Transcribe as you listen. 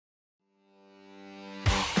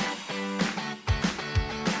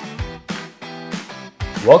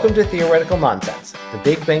Welcome to Theoretical Nonsense, the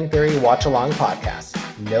Big Bang Theory watch-along podcast.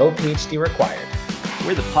 No PhD required.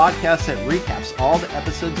 We're the podcast that recaps all the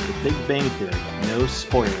episodes of The Big Bang Theory. No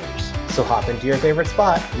spoilers. So hop into your favorite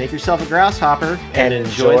spot. Make yourself a grasshopper And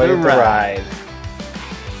enjoy the ride.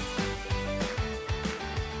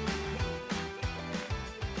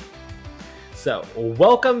 So,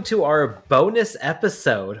 welcome to our bonus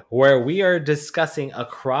episode where we are discussing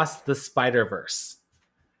Across the Spider-Verse.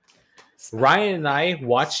 Ryan and I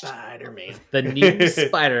watched Spider-Man. the new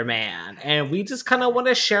Spider-Man, and we just kind of want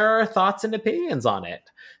to share our thoughts and opinions on it.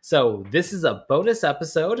 So this is a bonus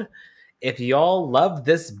episode. If y'all love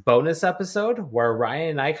this bonus episode where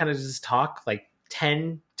Ryan and I kind of just talk like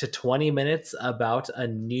 10 to 20 minutes about a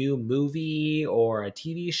new movie or a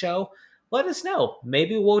TV show, let us know.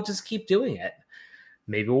 Maybe we'll just keep doing it.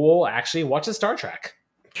 Maybe we'll actually watch a Star Trek.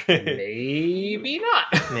 Maybe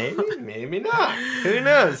not. Maybe not. Who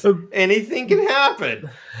knows? Anything can happen.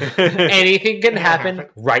 Anything can happen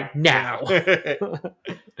right now.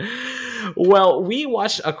 Well, we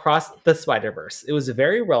watched Across the Spider-Verse. It was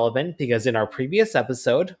very relevant because in our previous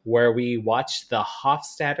episode where we watched the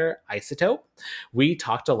Hofstadter Isotope, we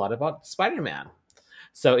talked a lot about Spider-Man.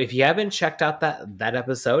 So if you haven't checked out that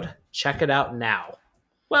episode, check it out now.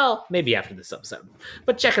 Well, maybe after this episode,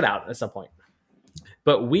 but check it out at some point.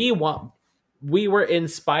 But we were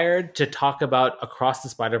inspired to talk about Across the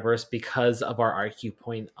Spider-Verse because of our IQ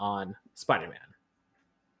point on Spider-Man.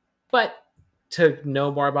 But to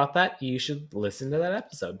know more about that, you should listen to that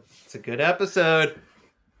episode. It's a good episode.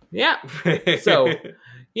 Yeah. So,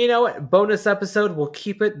 you know what? Bonus episode. We'll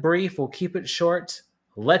keep it brief. We'll keep it short.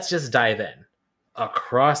 Let's just dive in.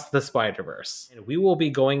 Across the Spider-Verse. And we will be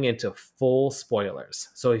going into full spoilers.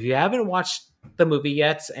 So if you haven't watched the movie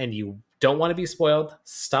yet and you don't want to be spoiled,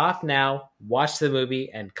 stop now, watch the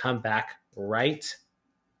movie, and come back right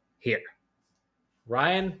here.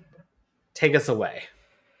 Ryan, take us away.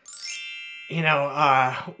 You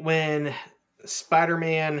know, when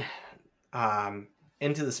Spider-Man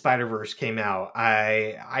Into the Spider-Verse came out,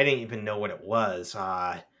 I didn't even know what it was.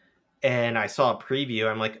 And I saw a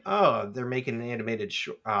preview. I'm like, oh, they're making an animated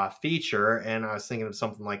feature. And I was thinking of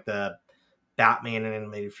something like the Batman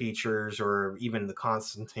animated features or even the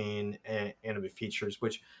Constantine animated features,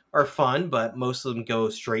 which are fun, but most of them go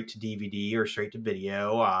straight to DVD or straight to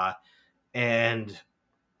video. And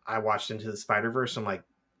I watched Into the Spider-Verse. I'm like,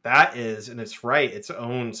 that is, and it's right, its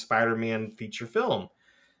own Spider-Man feature film.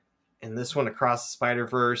 And this one, Across the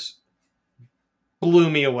Spider-Verse, blew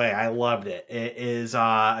me away. I loved it. It is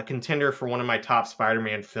a contender for one of my top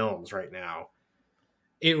Spider-Man films right now.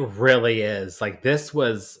 It really is. Like, this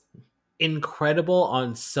was incredible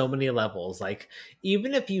on so many levels. Like,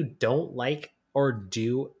 even if you don't like or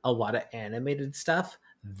do a lot of animated stuff,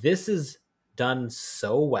 this is done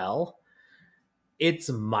so well. It's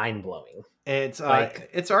mind-blowing. It's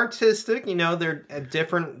it's artistic. You know, they're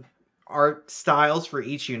different art styles for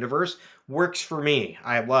each universe. Works for me.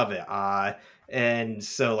 I love it. And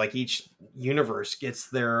so, like, each universe gets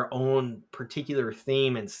their own particular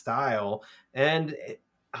theme and style. And it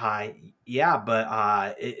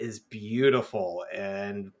is beautiful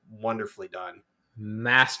and wonderfully done.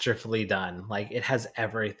 Masterfully done. Like, it has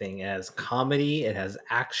everything. It has comedy, it has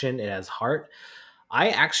action, it has heart.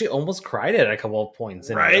 I actually almost cried at a couple of points.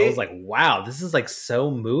 And right? I was like, wow, this is like so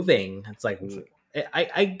moving. It's like,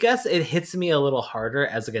 I guess it hits me a little harder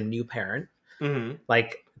as like a new parent. Mm-hmm.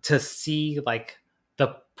 Like, to see like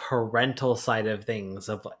the parental side of things,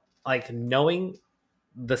 of like knowing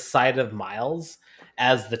the side of Miles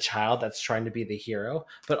as the child that's trying to be the hero,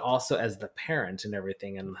 but also as the parent and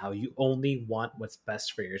everything, and how you only want what's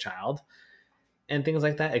best for your child and things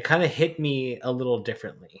like that. It kind of hit me a little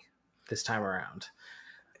differently this time around.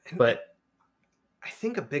 But I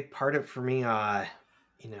think a big part of it for me,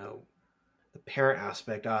 you know, the parent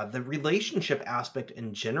aspect, the relationship aspect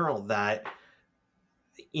in general, that,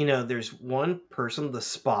 you know, there's one person, the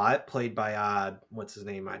Spot, played by what's his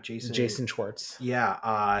name, Jason Schwartz.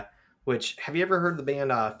 Yeah. Which, have you ever heard the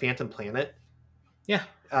band Phantom Planet? Yeah.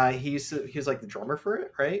 He was like the drummer for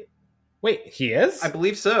it, right? Wait, he is? I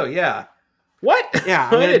believe so. Yeah. What? Yeah,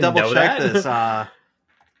 I'm gonna double check this.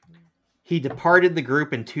 He departed the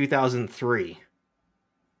group in 2003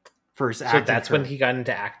 for his acting. So that's career. when he got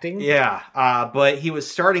into acting? Yeah, but he was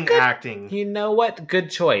starting acting. You know what? Good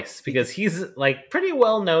choice, because he's like pretty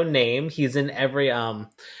well-known name. He's in every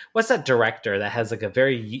what's that director that has like a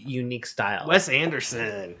very unique style? Wes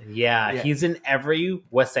Anderson. Yeah, he's in every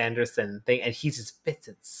Wes Anderson thing, and he just fits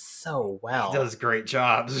it so well. He does great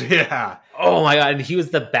jobs. Yeah. Oh my god, and he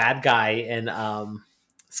was the bad guy in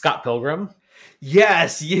Scott Pilgrim.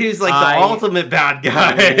 Yes, he's like the I ultimate bad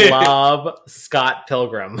guy. love Scott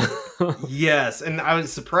Pilgrim. Yes, and I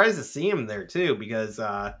was surprised to see him there too because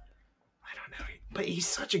I don't know, but he's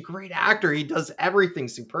such a great actor. He does everything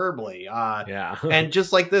superbly. Yeah. And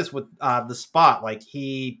just like this with the Spot, like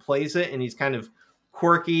he plays it and he's kind of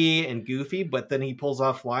quirky and goofy, but then he pulls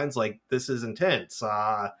off lines like "This is intense,"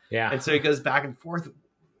 Yeah. and so he goes back and forth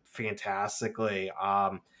fantastically.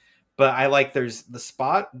 But I like there's the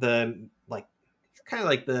Spot, the like kind of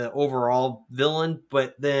like the overall villain,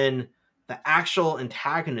 but then the actual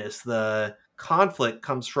antagonist, the conflict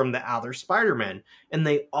comes from the other Spider-Man, and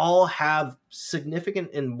they all have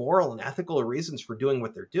significant and moral and ethical reasons for doing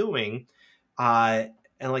what they're doing. Uh,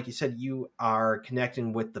 and like you said, you are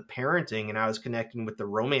connecting with the parenting, and I was connecting with the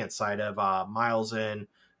romance side of Miles and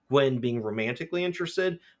Gwen being romantically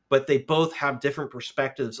interested, but they both have different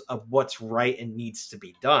perspectives of what's right and needs to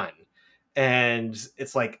be done. And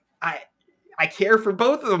it's like I care for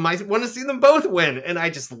both of them. I want to see them both win, and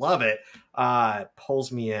I just love it.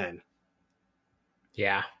 Pulls me in.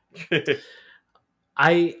 Yeah.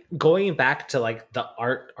 I going back to like the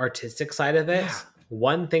artistic side of it, Yeah.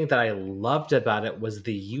 one thing that I loved about it was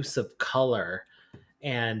the use of color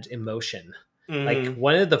and emotion. Like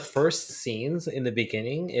one of the first scenes in the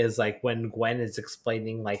beginning is like when Gwen is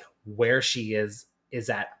explaining like where she is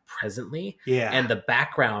at presently, Yeah. and the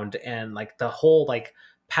background and like the whole like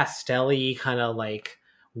pastelly kind of like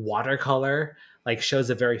watercolor like shows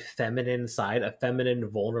a very feminine side, a feminine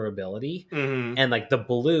vulnerability, and like the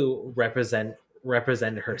blue represent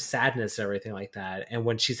her sadness and everything like that. And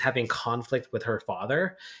when she's having conflict with her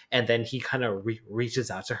father, and then he kind of reaches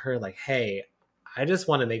out to her like, "Hey, I just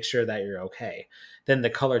want to make sure that you're okay." Then the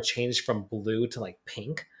color changed from blue to like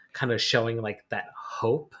pink, kind of showing like that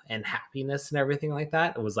hope and happiness and everything like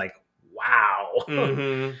that. It was like, wow,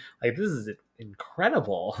 like this is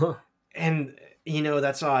incredible. And you know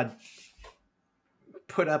that's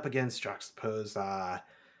put up against juxtaposed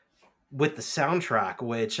with the soundtrack,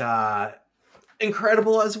 which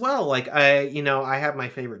incredible as well. Like I have my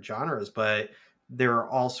favorite genres, but there are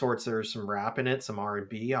all sorts. There's some rap in it, some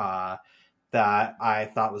R&B that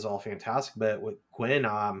I thought was all fantastic. But with Gwen,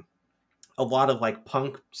 a lot of like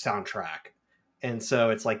punk soundtrack, and so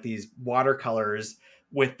it's like these watercolors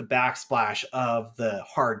with the backsplash of the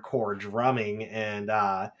hardcore drumming, and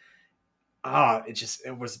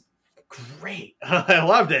it was great. I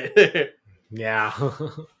loved it. Yeah.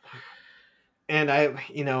 And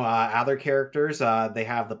other characters, they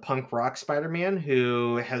have the punk rock Spider-Man,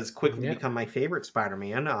 who has quickly become my favorite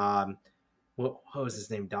Spider-Man. What was his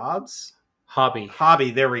name? Dobbs? Hobby.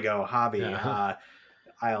 There we go. Hobby. Yeah.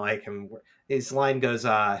 I like him. His line goes,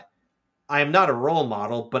 I am not a role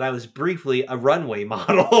model, but I was briefly a runway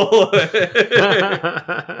model.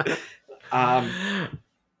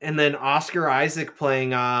 And then Oscar Isaac playing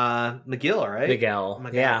Miguel, right? Miguel.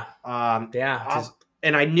 Yeah. Yeah.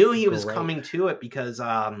 And I knew he was coming to it because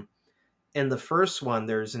in the first one,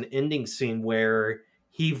 there's an ending scene where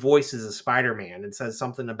he voices a Spider-Man and says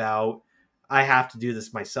something about, "I have to do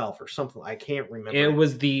this myself," or something. I can't remember. It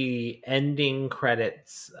was the ending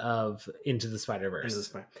credits of Into the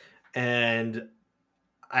Spider-Verse. And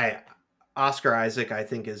Oscar Isaac, I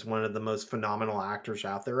think, is one of the most phenomenal actors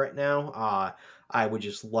out there right now. I would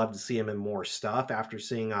just love to see him in more stuff after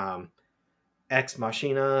seeing Ex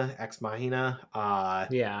Machina.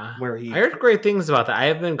 Yeah, where I heard great things about that. I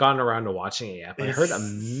haven't gone around to watching it yet, but I heard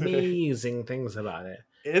amazing things about it.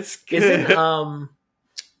 It's good. Isn't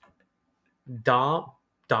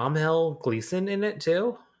Domhnall Gleeson in it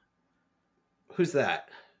too? Who's that?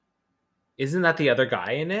 Isn't that the other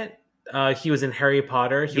guy in it? He was in Harry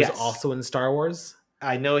Potter. He was also in Star Wars.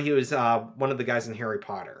 I know he was one of the guys in Harry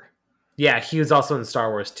Potter. Yeah, he was also in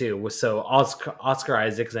Star Wars too. So Oscar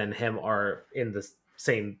Isaacs and him are in the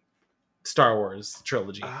same Star Wars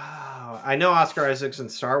trilogy. Oh, I know Oscar Isaacs in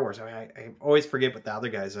Star Wars. I always forget what the other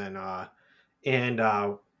guy's in.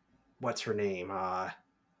 And what's her name? I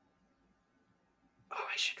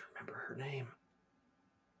should remember her name.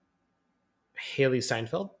 Haley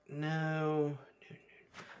Steinfeld? No.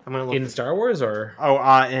 I'm gonna look in Star Wars or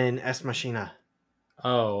in Ex Machina.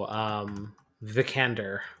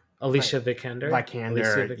 Vikander. Alicia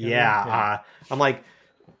Vikander. Yeah. I'm like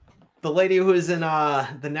the lady who was in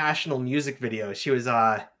the National music video. She was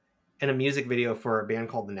in a music video for a band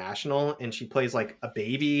called The National, and she plays like a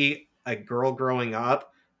baby, a girl growing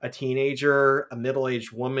up, a teenager, a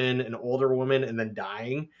middle-aged woman, an older woman, and then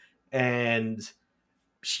dying. And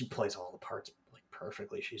she plays all the parts like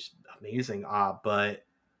perfectly. She's amazing. But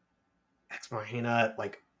Ex Machina,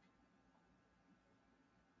 like,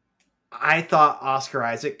 I thought Oscar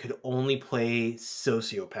Isaac could only play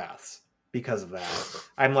sociopaths. because of that.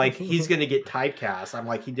 I'm like, he's going to get typecast. I'm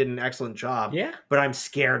like, he did an excellent job, Yeah. but I'm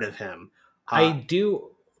scared of him. I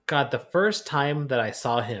do. God, the first time that I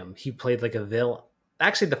saw him, he played like a villain.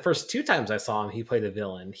 Actually, the first two times I saw him, he played a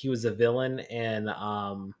villain. He was a villain in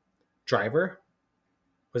Driver.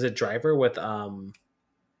 Was it Driver with the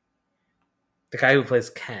guy who plays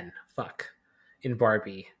Ken? Fuck. In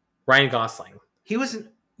Barbie. Ryan Gosling. He wasn't.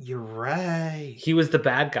 You're right. He was the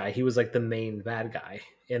bad guy. He was like the main bad guy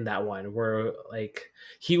in that one, where like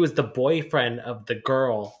he was the boyfriend of the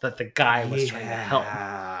girl that the guy was trying to help.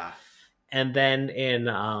 And then in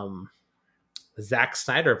Zack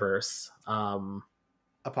Snyderverse,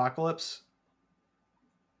 Apocalypse.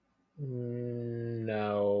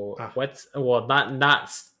 No, not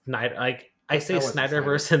Snyder. Like I say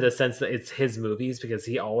Snyderverse in the sense that it's his movies because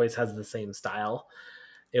he always has the same style.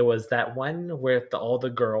 It was that one where all the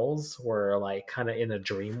girls were like kind of in a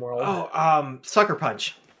dream world. Oh, Sucker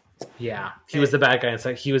Punch. Yeah, he was the bad guy, and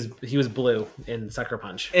so he was blue in Sucker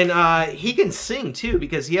Punch, and he can sing too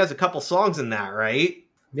because he has a couple songs in that, right?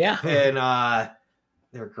 Yeah, and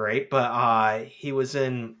they're great. But he was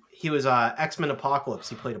X-Men Apocalypse.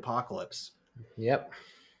 He played Apocalypse. Yep.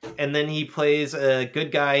 And then he plays a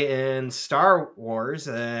good guy in Star Wars,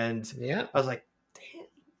 and yeah, I was like, damn.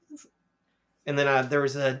 And then there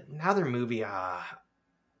was another movie. I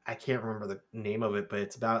can't remember the name of it, but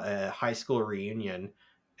it's about a high school reunion.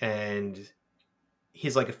 And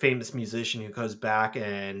he's like a famous musician who goes back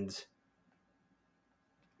and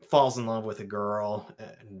falls in love with a girl.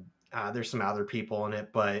 And there's some other people in it,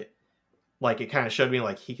 but like it kind of showed me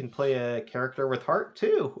like he can play a character with heart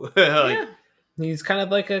too. Like, yeah, he's kind of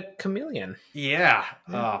like a chameleon. Yeah.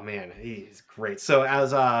 Oh man, he's great. So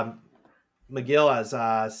as McGill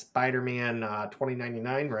as Spider-Man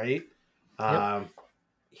 2099, right? Yep.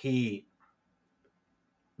 He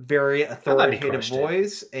very authoritative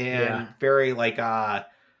voice and very like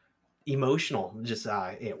emotional. Just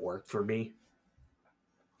it worked for me.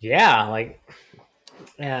 Yeah, like,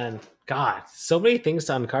 and God, so many things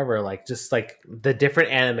to uncover. Like just like the different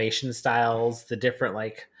animation styles, the different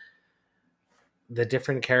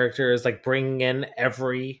characters, like bringing in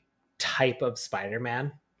every type of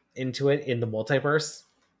Spider-Man into it in the multiverse.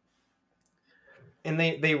 And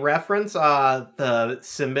they reference the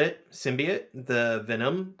symbiote, the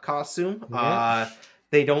Venom costume. Yeah.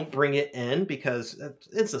 They don't bring it in because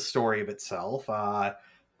it's a story of itself.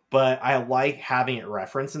 But I like having it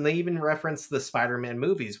referenced, and they even reference the Spider-Man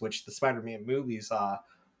movies, which the Spider-Man movies,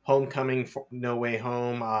 Homecoming, No Way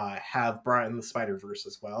Home, have brought in the Spider-Verse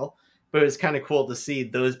as well. But it's kind of cool to see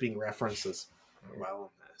those being referenced as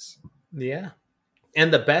well in this. Yeah,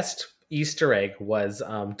 and the best Easter egg was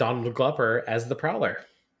Donald Glover as the Prowler.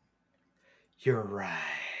 You're right.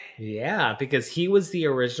 Yeah, because he was the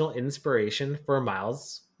original inspiration for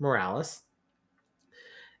Miles Morales.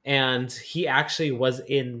 And he actually was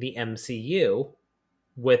in the MCU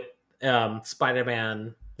with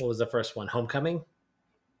Spider-Man. What was the first one? Homecoming?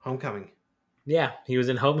 Homecoming. Yeah, he was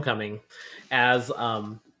in Homecoming as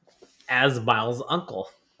Miles' uncle.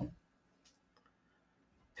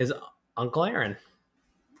 His Uncle Aaron.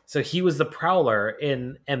 So he was the Prowler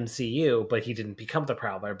in MCU, but he didn't become the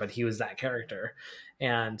Prowler, but he was that character.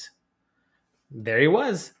 And there he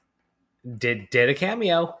was. Did a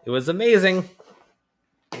cameo. It was amazing.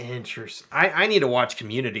 Interesting. I need to watch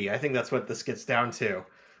Community. I think that's what this gets down to.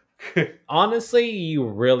 Honestly, you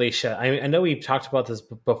really should. I know we've talked about this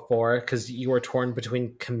before because you were torn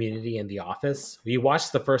between Community and The Office. We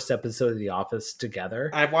watched the first episode of The Office together.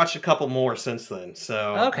 I've watched a couple more since then,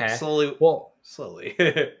 so okay. Slowly.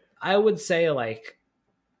 I would say, like,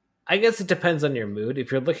 I guess it depends on your mood.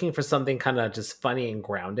 If you're looking for something kind of just funny and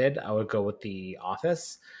grounded, I would go with The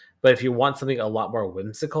Office. But if you want something a lot more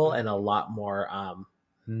whimsical and a lot more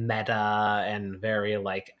meta and very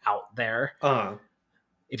like out there,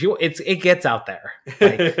 it gets out there.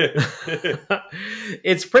 Like,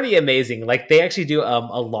 it's pretty amazing. Like they actually do a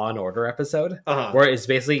Law and Order episode where it's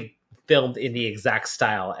basically filmed in the exact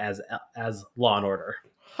style as Law and Order,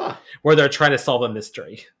 where they're trying to solve a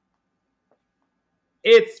mystery.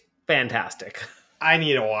 It's fantastic. I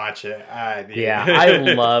need to watch it. Yeah, I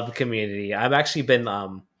love Community. I've actually been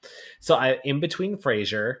in between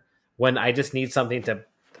Frasier, when I just need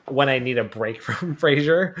when I need a break from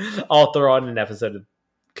Frasier, I'll throw on an episode of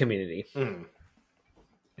Community.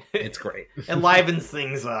 It's great. It livens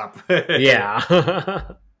things up. Yeah.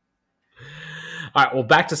 All right, well,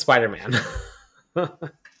 back to Spider-Man.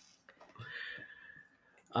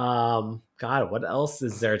 God, what else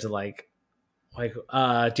is there to like? Do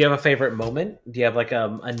you have a favorite moment? Do you have like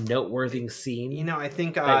a noteworthy scene? You know, I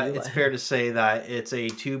think it's fair to say that it's a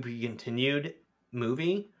to be continued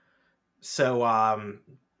movie. So, I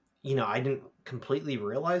didn't completely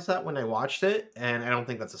realize that when I watched it, and I don't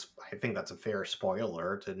think I think that's a fair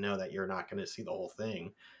spoiler to know that you're not going to see the whole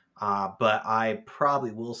thing. But I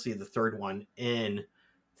probably will see the third one in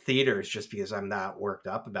theaters just because I'm that worked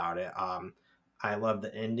up about it. I love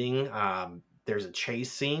the ending. There's a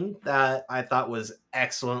chase scene that I thought was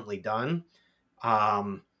excellently done.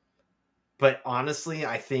 Um, but honestly,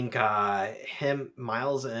 I think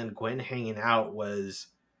Miles and Gwen hanging out was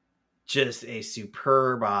just a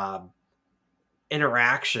superb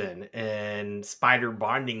interaction and spider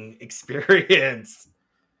bonding experience.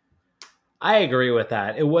 I agree with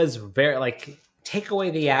that. It was very like take away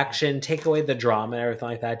the action, take away the drama and everything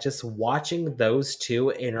like that. Just watching those two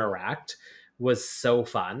interact was so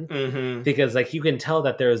fun because like you can tell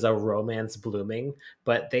that there's a romance blooming,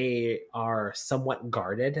 but they are somewhat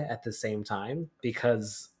guarded at the same time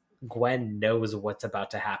because Gwen knows what's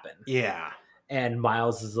about to happen. Yeah. And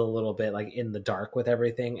Miles is a little bit like in the dark with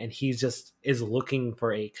everything, and he just is looking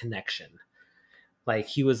for a connection. Like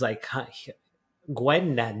he was like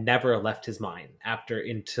Gwen never left his mind after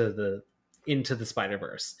into the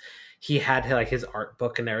Spider-Verse. He had like his art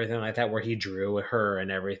book and everything like that where he drew her and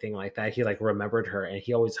everything like that. He like remembered her and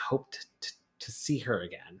he always hoped to see her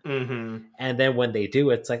again. And then when they do,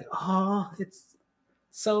 it's like, oh, it's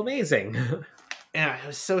so amazing. Yeah, it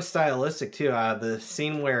was so stylistic too. The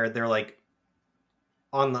scene where they're like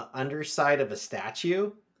on the underside of a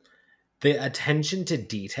statue. The attention to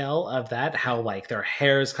detail of that, how like their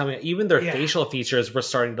hair is coming, even their facial features were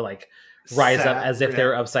starting to like rise up as if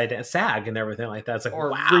they're upside down, sag and everything like that. It's like,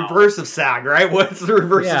 or wow. Reverse of sag, right? What's the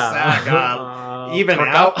reverse of sag? Even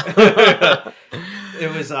out.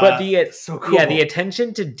 It was but so cool. Yeah, the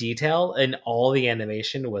attention to detail in all the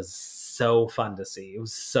animation was so fun to see. It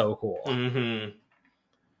was so cool.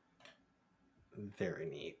 Very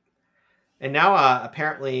neat. And now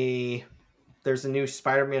apparently there's a new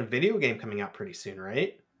Spider-Man video game coming out pretty soon,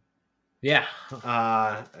 right? Yeah.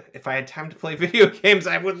 If I had time to play video games,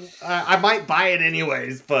 I would. I might buy it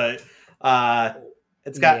anyways, but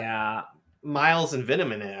it's got Miles and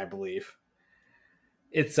Venom in it, I believe.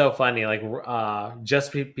 It's so funny. Like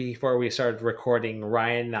just before we started recording,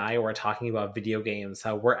 Ryan and I were talking about video games.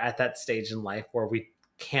 How we're at that stage in life where we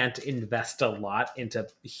can't invest a lot into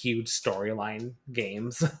huge storyline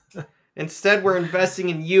games. Instead, we're investing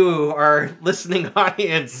in you, our listening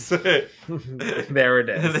audience. There it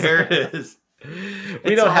is. There it is.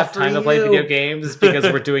 We don't have time to play video games because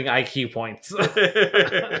we're doing IQ points.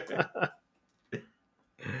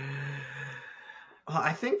 Well,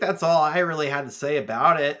 I think that's all I really had to say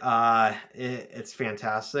about it. It's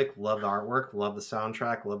fantastic. Love the artwork. Love the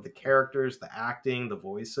soundtrack. Love the characters, the acting, the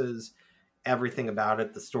voices, everything about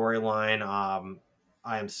it, the storyline.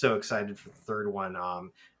 I am so excited for the third one.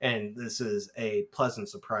 And this is a pleasant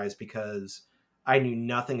surprise because I knew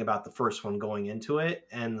nothing about the first one going into it.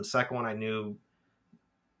 And the second one I knew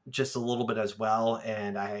just a little bit as well.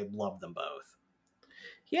 And I love them both.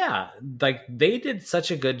 Yeah, like they did such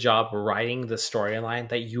a good job writing the storyline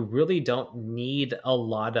that you really don't need a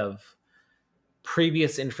lot of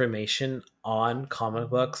previous information on comic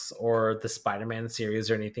books or the Spider-Man series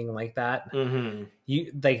or anything like that.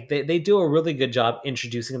 You like they do a really good job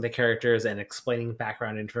introducing the characters and explaining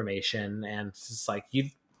background information, and it's just like you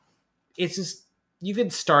can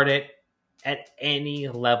start it at any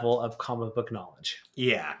level of comic book knowledge.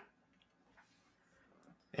 Yeah.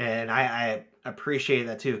 And I appreciate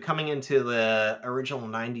that too. Coming into the original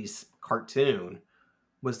 90s cartoon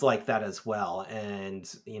was like that as well. And,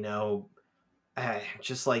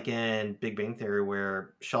 just like in Big Bang Theory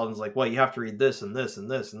where Sheldon's like, well, you have to read this and this and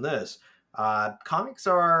this and this. Comics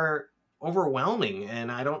are overwhelming. And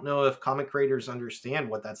I don't know if comic creators understand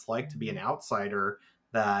what that's like to be an outsider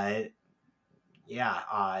that,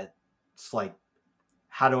 it's like,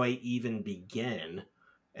 how do I even begin?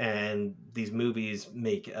 And these movies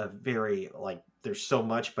make a very, there's so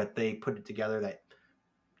much, but they put it together that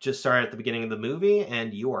just start at the beginning of the movie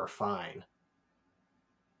and you are fine.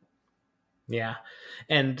 Yeah.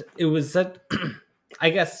 And it was that, I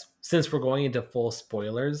guess, since we're going into full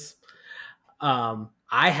spoilers, I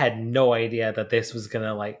had no idea that this was going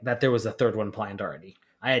to, that there was a third one planned already.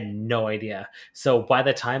 I had no idea. So by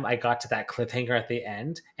the time I got to that cliffhanger at the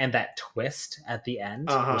end and that twist at the end,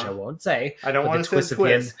 which I won't say, I don't want to say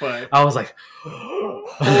twist, but I was like,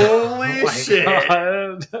 holy shit.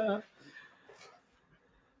 God.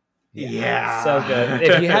 Yeah, so good.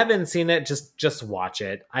 If you haven't seen it, just watch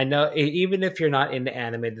it. I know even if you're not into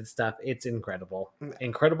animated stuff, it's incredible.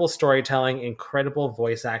 Incredible storytelling, incredible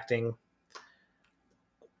voice acting.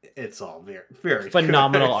 It's all very, very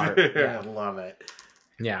phenomenal art. Yeah. I love it.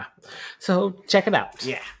 Yeah. So check it out.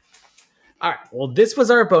 Yeah. All right. Well, this was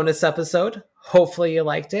our bonus episode. Hopefully you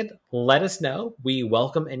liked it. Let us know. We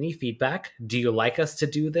welcome any feedback. Do you like us to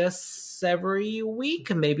do this every week?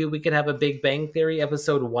 Maybe we could have a Big Bang Theory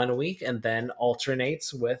episode 1 week and then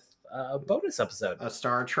alternates with a bonus episode. A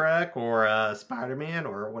Star Trek or a Spider-Man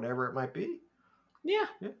or whatever it might be. Yeah.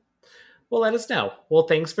 Well, let us know. Well,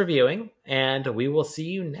 thanks for viewing, and we will see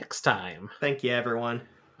you next time. Thank you, everyone.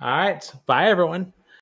 All right. Bye, everyone.